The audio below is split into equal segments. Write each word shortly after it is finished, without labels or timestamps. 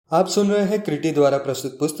आप सुन रहे हैं कृति द्वारा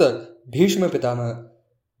प्रस्तुत पुस्तक भीष्म पितामह,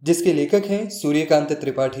 जिसके लेखक हैं सूर्यकांत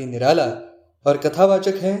त्रिपाठी निराला और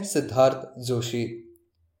कथावाचक हैं सिद्धार्थ जोशी।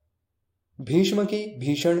 भीष्म की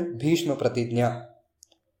भीषण भीष्म प्रतिज्ञा।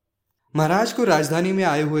 महाराज को राजधानी में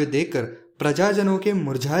आए हुए देखकर प्रजाजनों के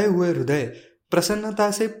मुरझाए हुए हृदय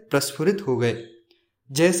प्रसन्नता से प्रस्फुरित हो गए,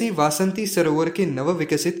 जैसी वासंती सरोवर के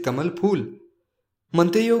नवविकसित कमल फूल।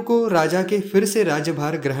 मंत्रियों को राजा के फिर से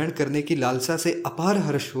राज्यभार ग्रहण करने की लालसा से अपार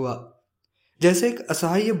हर्ष हुआ, जैसे एक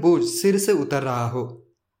असहाय बोझ सिर से उतर रहा हो।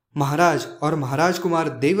 महाराज और महाराज कुमार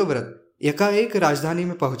देवव्रत एकाएक राजधानी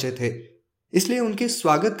में पहुंचे थे, इसलिए उनके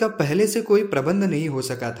स्वागत का पहले से कोई प्रबंध नहीं हो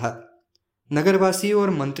सका था। नगरवासियों और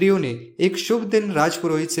मंत्रियों ने एक शुभ दिन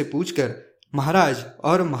राजपुरोहित से पूछकर महाराज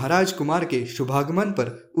और महाराज कुमार के शुभागमन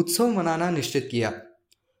पर उत्सव मनाना निश्चित किया।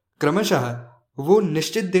 क्रमशः वो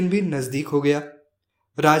निश्चित दिन भी नजदीक हो गया।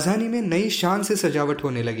 राजधानी में नई शान से सजावट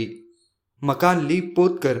होने लगी। मकान लीप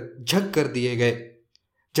पोत कर झक कर दिए गए।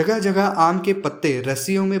 जगह जगह आम के पत्ते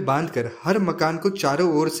रस्सियों में बांधकर हर मकान को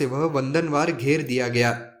चारों ओर से वह वंदनवार घेर दिया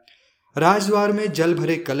गया। राजद्वार में जल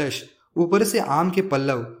भरे कलश, ऊपर से आम के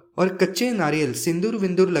पल्लव और कच्चे नारियल सिंदूर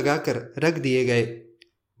विंदूर लगाकर रख दिए गए।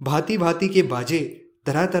 भांति भांति के बाजे,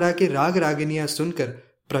 तरह तरह के राग रागिनियां सुनकर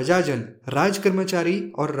प्रजाजन, राजकर्मचारी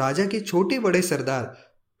और राजा के छोटे बड़े सरदार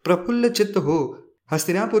प्रफुल्ल चित्त हो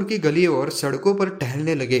हस्तिनापुर की गलियों और सड़कों पर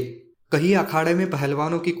टहलने लगे। कहीं अखाड़े में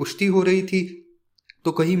पहलवानों की कुश्ती हो रही थी,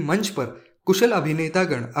 तो कहीं मंच पर कुशल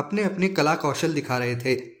अभिनेतागण अपने अपने कला कौशल दिखा रहे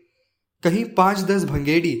थे। कहीं 5-10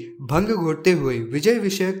 भंगेड़ी भंग घोटते हुए विजय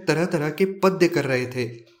विषयक तरह तरह के पद्य कर रहे थे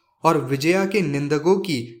और विजया के निंदकों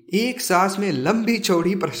की एक सांस में लंबी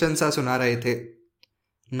चौड़ी प्रशंसा सुना रहे थे।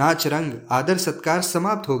 नाच रंग आदर सत्कार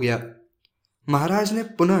समाप्त हो गया। महाराज ने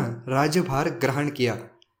पुनः राज्यभार ग्रहण किया।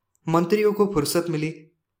 मंत्रियों को फुर्सत मिली।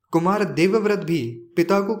 कुमार देवव्रत भी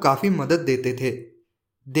पिता को काफी मदद देते थे।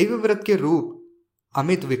 देवव्रत के रूप,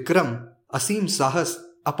 अमित विक्रम, असीम साहस,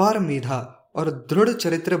 अपार मेधा और दृढ़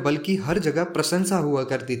चरित्र बल की हर जगह प्रशंसा हुआ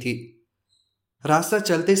करती थी। रास्ता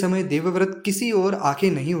चलते समय देवव्रत किसी ओर आंखें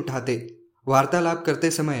नहीं उठाते। वार्तालाप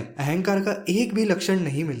करते समय अहंकार का एक भी लक्षण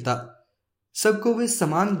नहीं मिलता। सबको वे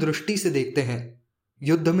समान दृष्टि से देखते हैं।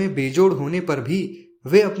 युद्ध में बेजोड़ होने पर भी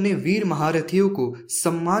वे अपने वीर महारथियों को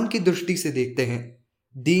सम्मान की दृष्टि से देखते हैं।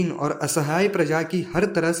 दीन और असहाय प्रजा की हर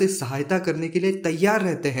तरह से सहायता करने के लिए तैयार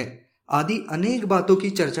रहते हैं, आदि अनेक बातों की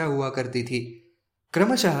चर्चा हुआ करती थी।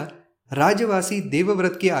 क्रमशः राज्यवासी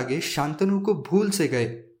देवव्रत के आगे शांतनु को भूल से गए।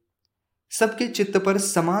 सबके चित्त पर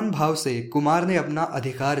समान भाव से कुमार ने अपना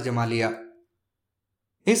अधिकार जमा लिया।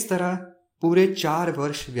 इस तरह पूरे 4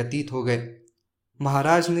 वर्ष व्यतीत हो गए।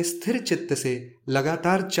 महाराज ने स्थिर चित्त से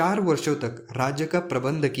लगातार 4 वर्षों तक राज्य का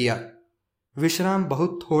प्रबंध किया। विश्राम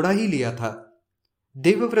बहुत थोड़ा ही लिया था।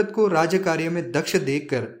 देवव्रत को राज्य कार्य में दक्ष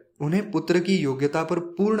देखकर उन्हें पुत्र की योग्यता पर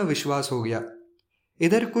पूर्ण विश्वास हो गया।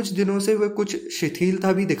 इधर कुछ दिनों से वे कुछ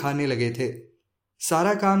शिथिलता भी दिखाने लगे थे।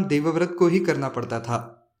 सारा काम देवव्रत को ही करना पड़ता था।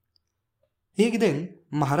 एक दिन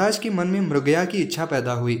महाराज के मन में मृगया की इच्छा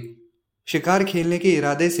पैदा हुई। शिकार खेलने के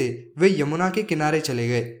इरादे से वे यमुना के किनारे चले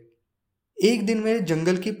गए। एक दिन वे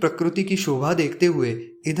जंगल की प्रकृति की शोभा देखते हुए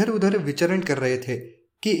इधर उधर विचरण कर रहे थे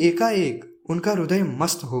कि एकाएक उनका हृदय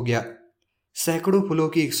मस्त हो गया। सैकड़ों फूलों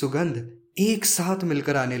की एक सुगंध एक साथ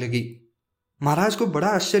मिलकर आने लगी। महाराज को बड़ा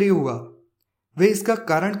आश्चर्य हुआ। वे इसका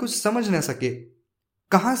कारण कुछ समझ न सके।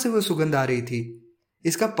 कहां से वह सुगंध आ रही थी,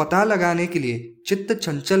 इसका पता लगाने के लिए चित्त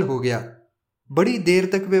चंचल हो गया। बड़ी देर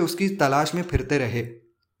तक वे उसकी तलाश में फिरते रहे।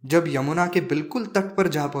 जब यमुना के बिल्कुल तट पर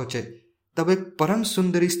जा पहुंचे, तब एक परम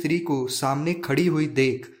सुंदरी स्त्री को सामने खड़ी हुई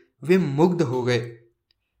देख वे मुग्ध हो गए।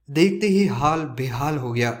 देखते ही हाल बेहाल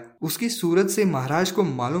हो गया। उसकी सूरत से महाराज को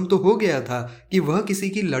मालूम तो हो गया था कि वह किसी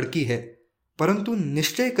की लड़की है, परंतु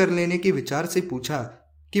निश्चय कर लेने के विचार से पूछा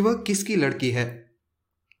कि वह किसकी लड़की है।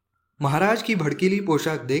 महाराज की भड़कीली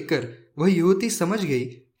पोशाक देखकर वह युवती समझ गई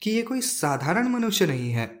कि यह कोई साधारण मनुष्य नहीं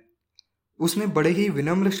है। उसने बड़े ही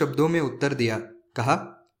विनम्र शब्दों में उत्तर दिया। कहा,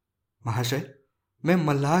 महाशय, मैं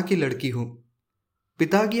मल्लाह की लड़की हूं।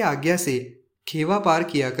 पिता की आज्ञा से खेवा पार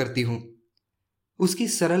किया करती हूं। उसकी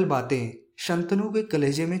सरल बातें शंतनु के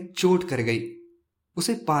कलेजे में चोट कर गई।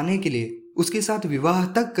 उसे पाने के लिए, उसके साथ विवाह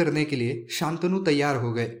तक करने के लिए शांतनु तैयार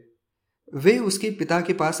हो गए। वे उसके पिता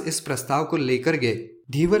के पास इस प्रस्ताव को लेकर गए।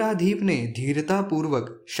 धीवराधीप ने धीरता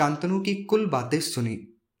पूर्वक शांतनु की कुल बातें सुनी।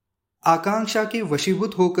 आकांक्षा के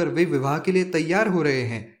वशीभूत होकर वे विवाह के लिए तैयार हो रहे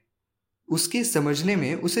हैं, उसके समझने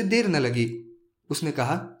में उसे देर न लगी। उसने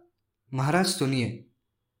कहा, महाराज सुनिए,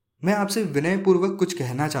 मैं आपसे विनयपूर्वक कुछ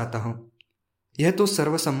कहना चाहता हूं। यह तो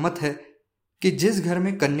सर्वसम्मत है कि जिस घर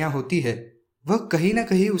में कन्या होती है वह कहीं न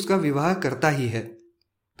कहीं उसका विवाह करता ही है।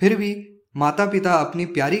 फिर भी माता पिता अपनी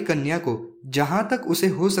प्यारी कन्या को जहां तक उसे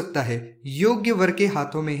हो सकता है योग्य वर के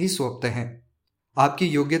हाथों में ही सौंपते हैं। आपकी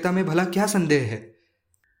योग्यता में भला क्या संदेह है?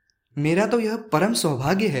 मेरा तो यह परम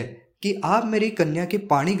सौभाग्य है कि आप मेरी कन्या के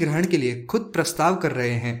पाणी ग्रहण के लिए खुद प्रस्ताव कर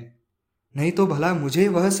रहे हैं। नहीं तो भला मुझे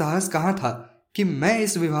वह साहस कहाँ था कि मैं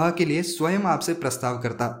इस विवाह के लिए स्वयं आपसे प्रस्ताव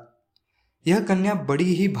करता। यह कन्या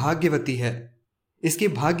बड़ी ही भाग्यवती है। इसके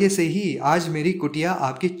भाग्य से ही आज मेरी कुटिया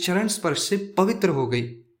आपके चरण स्पर्श से पवित्र हो गई।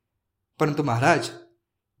 परंतु महाराज,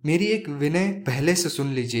 मेरी एक विनय पहले से सुन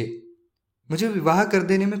लीजिए। मुझे विवाह कर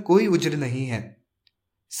देने में कोई उज्र नहीं है।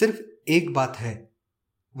 सिर्फ एक बात है,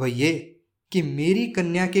 वह ये कि मेरी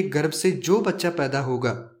कन्या के गर्भ से जो बच्चा पैदा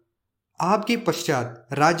होगा, आपके पश्चात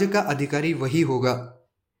राज्य का अधिकारी वही होगा।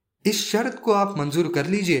 इस शर्त को आप मंजूर कर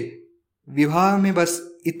लीजिए। विवाह में बस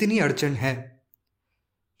इतनी अड़चन है।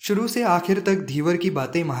 शुरू से आखिर तक धीवर की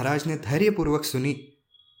बातें महाराज ने धैर्यपूर्वक सुनी,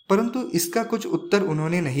 परंतु इसका कुछ उत्तर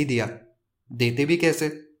उन्होंने नहीं दिया। देते भी कैसे?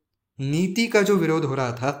 नीति का जो विरोध हो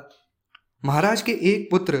रहा था। महाराज के एक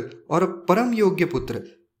पुत्र और परम योग्य पुत्र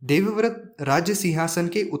देवव्रत राज्य सिंहासन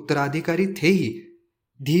के उत्तराधिकारी थे ही।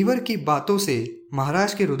 धीवर की बातों से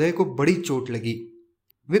महाराज के हृदय को बड़ी चोट लगी।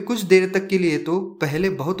 वे कुछ देर तक के लिए तो पहले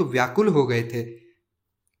बहुत व्याकुल हो गए थे,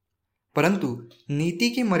 परंतु नीति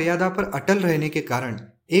की मर्यादा पर अटल रहने के कारण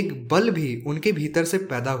एक बल भी उनके भीतर से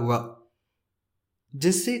पैदा हुआ,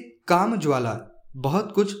 जिससे काम ज्वाला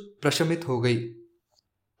बहुत कुछ प्रशमित हो गई।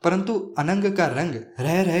 परंतु अनंग का रंग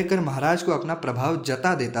रह रहकर महाराज को अपना प्रभाव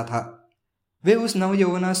जता देता था। वे उस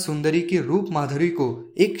नवयौवना सुंदरी की रूप माधुरी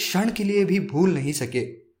को एक क्षण के लिए भी भूल नहीं सके।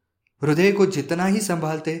 हृदय को जितना ही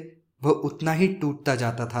संभालते वह उतना ही टूटता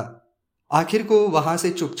जाता था। आखिर को वहां से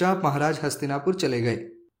चुपचाप महाराज हस्तिनापुर चले गए।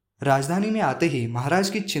 राजधानी में आते ही महाराज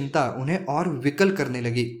की चिंता उन्हें और विकल करने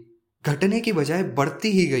लगी, घटने की बजाय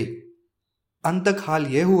बढ़ती ही गई। अंत तक हाल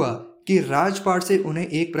यह हुआ कि राजपाट से उन्हें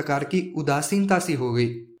एक प्रकार की उदासीनता सी हो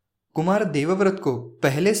गई। कुमार देवव्रत को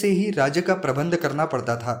पहले से ही राज्य का प्रबंध करना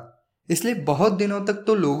पड़ता था, इसलिए बहुत दिनों तक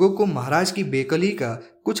तो लोगों को महाराज की बेकली का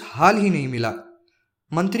कुछ हाल ही नहीं मिला।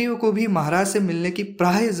 मंत्रियों को भी महाराज से मिलने की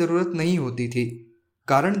प्राय जरूरत नहीं होती थी,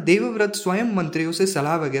 कारण देवव्रत स्वयं मंत्रियों से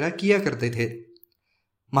सलाह वगैरह किया करते थे।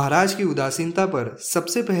 महाराज की उदासीनता पर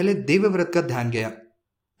सबसे पहले देवव्रत का ध्यान गया।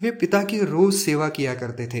 वे पिता की रोज सेवा किया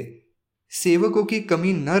करते थे। सेवकों की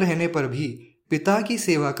कमी न रहने पर भी पिता की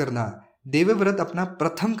सेवा करना देवव्रत अपना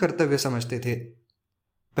प्रथम कर्तव्य समझते थे।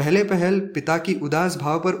 पहले पहल पिता की उदास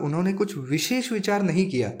भाव पर उन्होंने कुछ विशेष विचार नहीं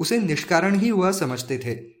किया, उसे निष्कारण ही हुआ समझते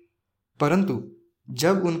थे। परंतु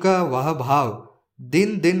जब उनका वह भाव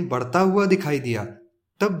दिन दिन बढ़ता हुआ दिखाई दिया,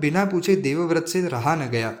 तब बिना पूछे देवव्रत से रहा न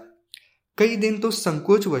गया। कई दिन तो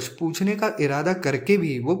संकोचवश पूछने का इरादा करके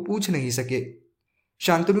भी वो पूछ नहीं सके।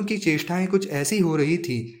 शांतनु की चेष्टाएं कुछ ऐसी हो रही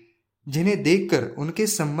थी जिन्हें देखकर उनके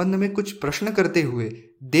संबंध में कुछ प्रश्न करते हुए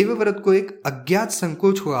देवव्रत को एक अज्ञात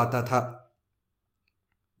संकोच हो आता था।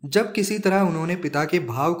 जब किसी तरह उन्होंने पिता के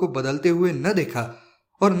भाव को बदलते हुए न देखा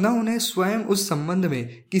और न उन्हें स्वयं उस संबंध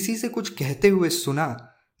में किसी से कुछ कहते हुए सुना,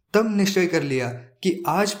 तब निश्चय कर लिया कि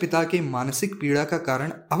आज पिता के मानसिक पीड़ा का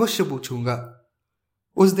कारण अवश्य पूछूंगा।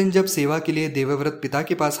 उस दिन जब सेवा के लिए देवव्रत पिता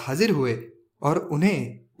के पास हाजिर हुए और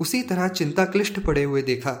उन्हें उसी तरह चिंता क्लिष्ट पड़े हुए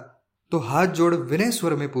देखा, तो हाथ जोड़ विनय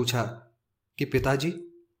स्वर में पूछा कि पिताजी,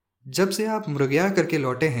 जब से आप मृगया करके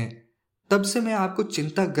लौटे हैं, तब से मैं आपको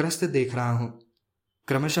चिंताग्रस्त देख रहा हूं।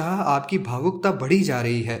 क्रमशः आपकी भावुकता बढ़ी जा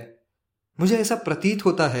रही है। मुझे ऐसा प्रतीत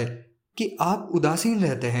होता है कि आप उदासीन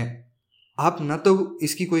रहते हैं। आप न तो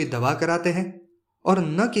इसकी कोई दवा कराते हैं और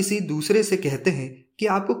न किसी दूसरे से कहते हैं कि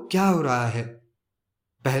आपको क्या हो रहा है।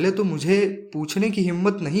 पहले तो मुझे पूछने की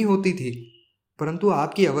हिम्मत नहीं होती थी, परंतु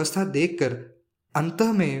आपकी अवस्था देखकर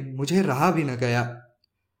अंतः में मुझे रहा भी न गया।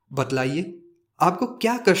 बतलाइए, आपको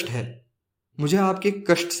क्या कष्ट है? मुझे आपके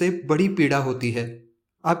कष्ट से बड़ी पीड़ा होती है।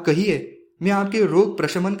 आप कहिए, मैं आपके रोग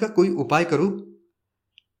प्रशमन का कोई उपाय करूं?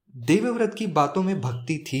 देवव्रत की बातों में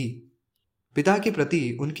भक्ति थी। पिता के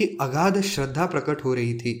प्रति उनकी अगाध श्रद्धा प्रकट हो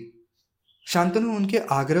रही थी। शांतनु उनके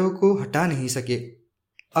आग्रह को हटा नहीं सके।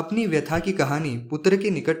 अपनी व्यथा की कहानी पुत्र के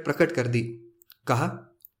निकट प्रकट कर दी। कहा,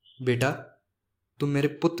 बेटा, तुम मेरे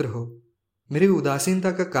पुत्र हो, मेरी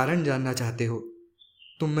उदासीनता का कारण जानना चाहते हो।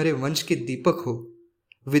 तुम मेरे वंश के दीपक हो।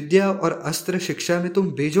 विद्या और अस्त्र शिक्षा में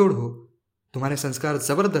तुम बेजोड़ हो। तुम्हारे संस्कार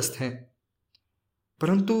जबरदस्त हैं।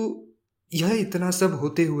 परंतु यह इतना सब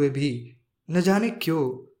होते हुए भी न जाने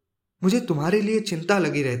क्यों मुझे तुम्हारे लिए चिंता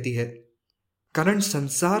लगी रहती है, कारण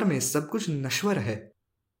संसार में सब कुछ नश्वर है।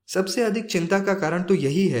 सबसे अधिक चिंता का कारण तो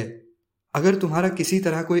यही है, अगर तुम्हारा किसी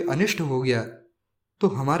तरह कोई अनिष्ट हो गया तो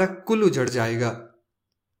हमारा कुल उजड़ जाएगा।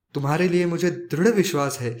 तुम्हारे लिए मुझे दृढ़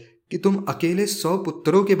विश्वास है कि तुम अकेले 100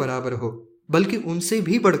 पुत्रों के बराबर हो, बल्कि उनसे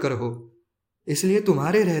भी बढ़कर हो। इसलिए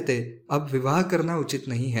तुम्हारे रहते अब विवाह करना उचित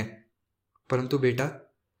नहीं है। परंतु बेटा,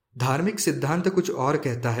 धार्मिक सिद्धांत कुछ और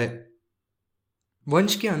कहता है।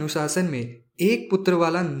 वंश के अनुशासन में एक पुत्र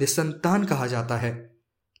वाला निसंतान कहा जाता है।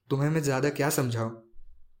 तुम्हें मैं ज्यादा क्या समझाऊं?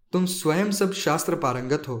 तुम स्वयं सब शास्त्र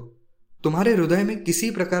पारंगत हो। तुम्हारे हृदय में किसी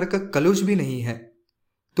प्रकार का कलुष भी नहीं है।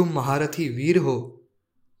 तुम महारथी वीर हो।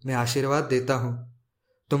 मैं आशीर्वाद देता हूं,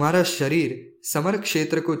 तुम्हारा शरीर समर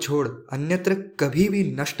क्षेत्र को छोड़ अन्यत्र कभी भी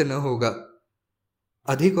नष्ट न होगा।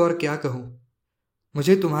 अधिक और क्या कहूं?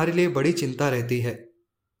 मुझे तुम्हारे लिए बड़ी चिंता रहती है।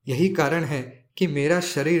 यही कारण है कि मेरा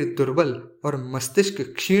शरीर दुर्बल और मस्तिष्क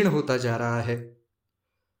क्षीण होता जा रहा है।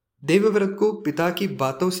 देवव्रत को पिता की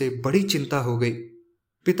बातों से बड़ी चिंता हो गई।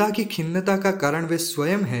 पिता की खिन्नता का कारण वे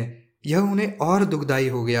स्वयं हैं, यह उन्हें और दुखदायी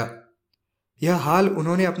हो गया। यह हाल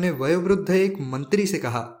उन्होंने अपने वयोवृद्ध एक मंत्री से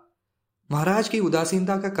कहा। महाराज की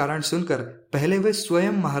उदासीनता का कारण सुनकर पहले वे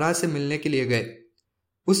स्वयं महाराज से मिलने के लिए गए।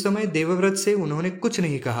 उस समय देवव्रत से उन्होंने कुछ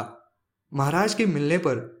नहीं कहा। महाराज के मिलने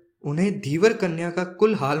पर उन्हें धीवर कन्या का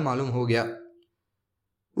कुल हाल मालूम हो गया।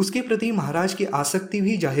 उसके प्रति महाराज की आसक्ति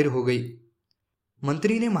भी जाहिर हो गई।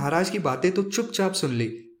 मंत्री ने महाराज की बातें तो चुपचाप सुन ली,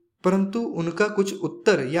 परंतु उनका कुछ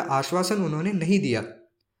उत्तर या आश्वासन उन्होंने नहीं दिया।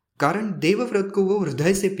 कारण देवव्रत को वो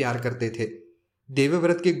हृदय से प्यार करते थे।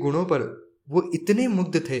 देवव्रत के गुणों पर वो इतने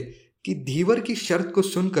मुग्ध थे कि धीवर की शर्त को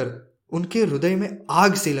सुनकर उनके हृदय में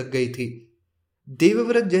आग से लग गई थी।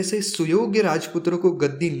 देवव्रत जैसे सुयोग्य राजपुत्र को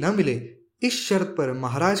गद्दी न मिले, इस शर्त पर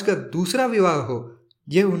महाराज का दूसरा विवाह हो,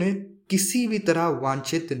 यह उन्हें किसी भी तरह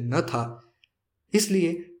वांछित न था।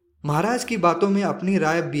 इसलिए महाराज की बातों में अपनी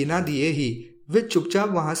राय बिना दिए ही वे चुपचाप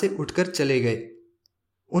वहां से उठकर चले गए।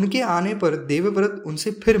 उनके आने पर देवव्रत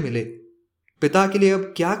उनसे फिर मिले। पिता के लिए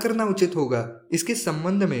अब क्या करना उचित होगा, इसके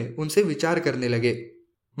संबंध में उनसे विचार करने लगे।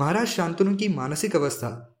 महाराज शांतनु की मानसिक अवस्था,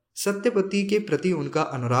 सत्यवती के प्रति उनका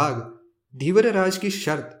अनुराग, धीवरराज की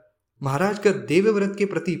शर्त, महाराज का देवव्रत के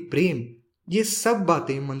प्रति प्रेम, ये सब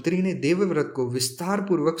बातें मंत्री ने देवव्रत को विस्तार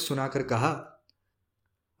पूर्वक सुनाकर कहा।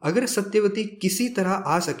 अगर सत्यवती किसी तरह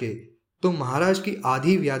आ सके तो महाराज की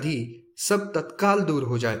आधी व्याधि सब तत्काल दूर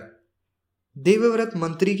हो जाए। देवव्रत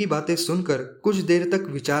मंत्री की बातें सुनकर कुछ देर तक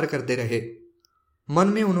विचार करते रहे। मन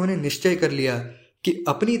में उन्होंने निश्चय कर लिया कि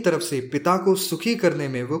अपनी तरफ से पिता को सुखी करने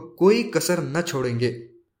में वो कोई कसर न छोड़ेंगे।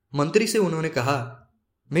 मंत्री से उन्होंने कहा,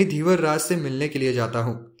 मैं धीवर राज से मिलने के लिए जाता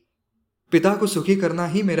हूं। पिता को सुखी करना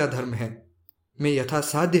ही मेरा धर्म है। मैं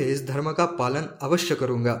यथासाध्य इस धर्म का पालन अवश्य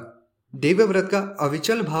करूंगा। देवव्रत का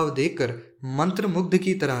अविचल भाव देखकर मंत्रमुग्ध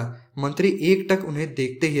की तरह मंत्री एकटक उन्हें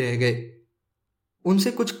देखते ही रह गए।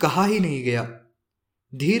 उनसे कुछ कहा ही नहीं गया।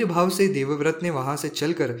 धीर भाव से देवव्रत ने वहां से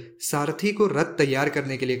चलकर सारथी को रथ तैयार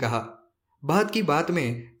करने के लिए कहा। बात की बात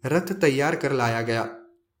में रथ तैयार कर लाया गया।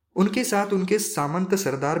 उनके साथ उनके सामंत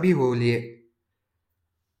सरदार भी हो लिए।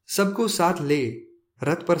 सबको साथ ले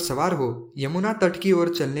रथ पर सवार हो यमुना तट की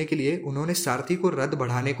ओर चलने के लिए उन्होंने सारथी को रथ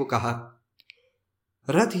बढ़ाने को कहा।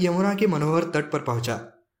 रथ यमुना के मनोहर तट पर पहुंचा।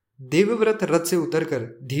 देवव्रत रथ से उतरकर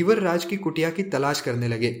धीवर राज की कुटिया की तलाश करने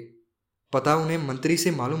लगे। पता उन्हें मंत्री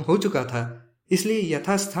से मालूम हो चुका था, इसलिए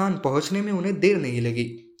यथास्थान पहुंचने में उन्हें देर नहीं लगी।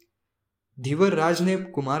 धीवर राज ने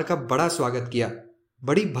कुमार का बड़ा स्वागत किया,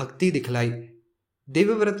 बड़ी भक्ति दिखलाई।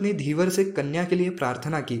 देवव्रत ने धीवर से कन्या के लिए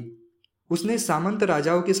प्रार्थना की। उसने सामंत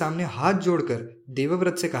राजाओं के सामने हाथ जोड़कर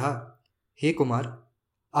देवव्रत से कहा, हे कुमार,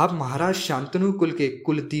 आप महाराज शांतनु कुल के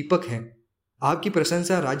कुल दीपक हैं। आपकी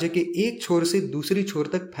प्रशंसा राज्य के एक छोर से दूसरी छोर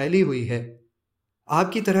तक फैली हुई है।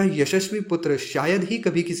 आपकी तरह यशस्वी पुत्र शायद ही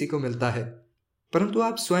कभी किसी को मिलता है, परंतु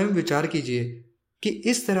आप स्वयं विचार कीजिए कि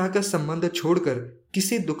इस तरह का संबंध छोड़कर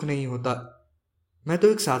किसी दुख नहीं होता। मैं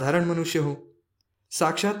तो एक साधारण मनुष्य हूं।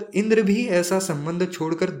 साक्षात इंद्र भी ऐसा संबंध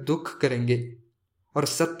छोड़कर दुख करेंगे, और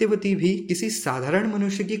सत्यवती भी किसी साधारण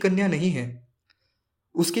मनुष्य की कन्या नहीं है।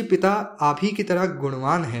 उसके पिता आप ही की तरह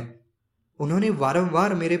गुणवान हैं। उन्होंने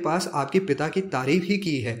वारंवार मेरे पास आपके पिता की तारीफ ही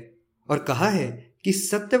की है और कहा है कि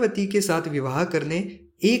सत्यवती के साथ विवाह करने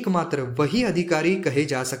एकमात्र वही अधिकारी कहे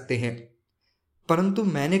जा सकते हैं। परंतु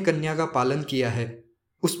मैंने कन्या का पालन किया है,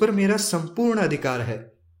 उस पर मेरा संपूर्ण अधिकार है।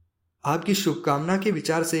 आपकी शुभकामना के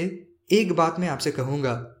विचार से एक बात मैं आपसे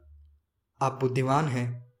कहूंगा। आप बुद्धिमान हैं,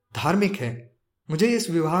 धार्मिक हैं। मुझे इस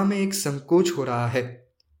विवाह में एक संकोच हो रहा है,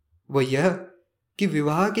 वह यह कि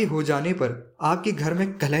विवाह के हो जाने पर आपके घर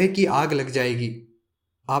में कलह की आग लग जाएगी।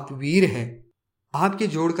 आप वीर हैं, आपके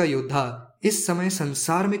जोड़ का योद्धा इस समय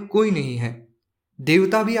संसार में कोई नहीं है।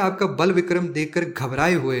 देवता भी आपका बल विक्रम देखकर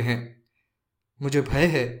घबराए हुए हैं। मुझे भय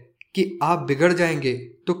है कि आप बिगड़ जाएंगे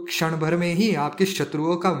तो क्षण भर में ही आपके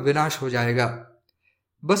शत्रुओं का विनाश हो जाएगा।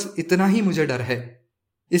 बस इतना ही मुझे डर है।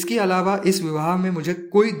 इसके अलावा इस विवाह में मुझे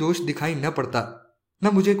कोई दोष दिखाई न पड़ता, न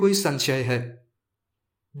मुझे कोई संशय है।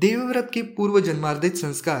 देवव्रत के पूर्व जन्मार्जित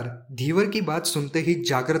संस्कार धीवर की बात सुनते ही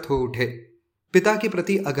जागृत हो उठे। पिता के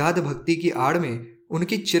प्रति अगाध भक्ति की आड़ में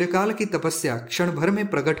उनकी चिरकाल की तपस्या क्षण भर में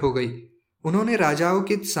प्रकट हो गई। उन्होंने राजाओं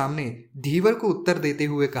के सामने धीवर को उत्तर देते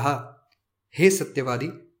हुए कहा, हे सत्यवादी,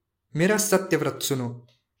 मेरा सत्यव्रत सुनो।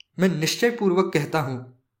 मैं निश्चय पूर्वक कहता हूं,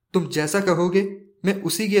 तुम जैसा कहोगे मैं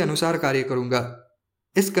उसी के अनुसार कार्य करूंगा।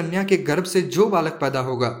 इस कन्या के गर्भ से जो बालक पैदा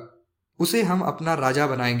होगा उसे हम अपना राजा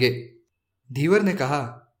बनाएंगे। धीवर ने कहा,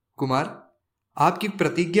 कुमार, आपकी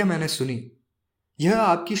प्रतिज्ञा मैंने सुनी। यह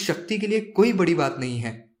आपकी शक्ति के लिए कोई बड़ी बात नहीं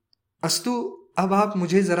है। अस्तु, अब आप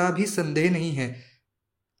मुझे जरा भी संदेह नहीं है,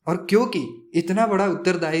 और क्योंकि इतना बड़ा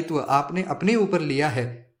उत्तरदायित्व आपने अपने ऊपर लिया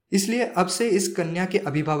है, इसलिए अब से इस कन्या के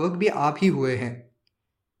अभिभावक भी आप ही हुए हैं।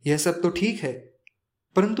 यह सब तो ठीक है,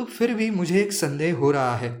 परंतु फिर भी मुझे एक संदेह हो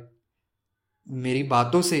रहा है। मेरी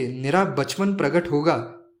बातों से निरा बचपन प्रकट होगा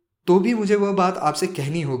तो भी मुझे वह बात आपसे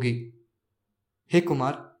कहनी होगी। हे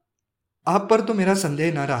कुमार, आप पर तो मेरा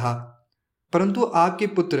संदेह न रहा, परंतु आपके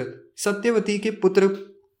पुत्र सत्यवती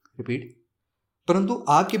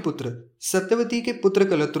के पुत्र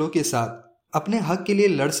कलत्रों के साथ अपने हक के लिए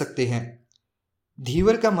लड़ सकते हैं।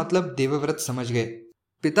 धीवर का मतलब देवव्रत समझ गए।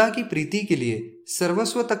 पिता की प्रीति के लिए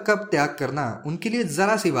सर्वस्व तक का त्याग करना उनके लिए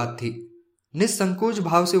जरा सी बात थी। निसंकोच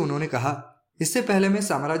भाव से उन्होंने कहा, इससे पहले मैं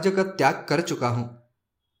साम्राज्य का त्याग कर चुका हूं।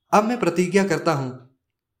 अब मैं प्रतिज्ञा करता हूं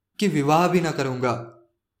कि विवाह भी न करूंगा,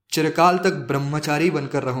 चिरकाल तक ब्रह्मचारी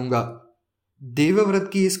बनकर रहूंगा। देवव्रत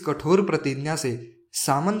की इस कठोर प्रतिज्ञा से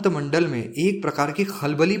सामंत मंडल में एक प्रकार की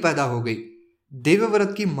खलबली पैदा हो गई।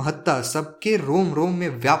 देवव्रत की महत्ता सबके रोम रोम में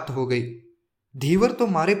व्याप्त हो गई। धीवर तो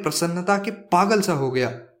मारे प्रसन्नता के पागल सा हो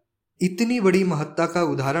गया। इतनी बड़ी महत्ता का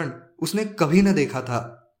उदाहरण उसने कभी न देखा था।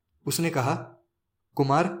 उसने कहा,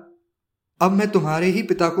 कुमार, अब मैं तुम्हारे ही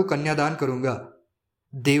पिता को कन्यादान करूंगा।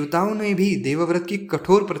 देवताओं ने भी देवव्रत की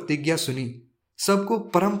कठोर प्रतिज्ञा सुनी। सबको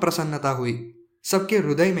परम प्रसन्नता हुई। सबके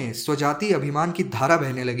हृदय में स्वजाति अभिमान की धारा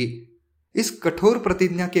बहने लगी। इस कठोर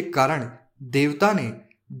प्रतिज्ञा के कारण देवता ने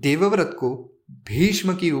देवव्रत को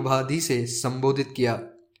भीष्म की उपाधि से संबोधित किया।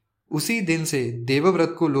 उसी दिन से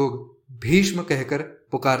देवव्रत को लोग भीष्म कहकर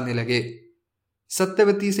पुकारने लगे।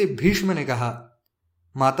 सत्यवती से भीष्म ने कहा,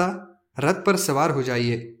 माता, रथ पर सवार हो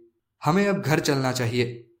जाइए, हमें अब घर चलना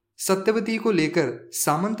चाहिए। सत्यवती को लेकर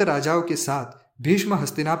सामंत राजाओं के साथ भीष्म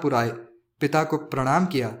हस्तिनापुर आए। पिता को प्रणाम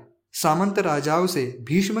किया। सामंत राजाओं से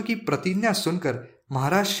भीष्म की प्रतिज्ञा सुनकर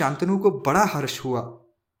महाराज शांतनु को बड़ा हर्ष हुआ।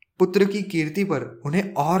 पुत्र की कीर्ति पर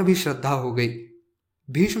उन्हें और भी श्रद्धा हो गई।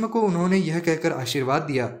 भीष्म को उन्होंने यह कहकर आशीर्वाद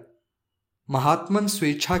दिया, महात्मन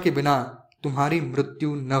स्वेच्छा के बिना तुम्हारी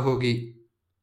मृत्यु न होगी।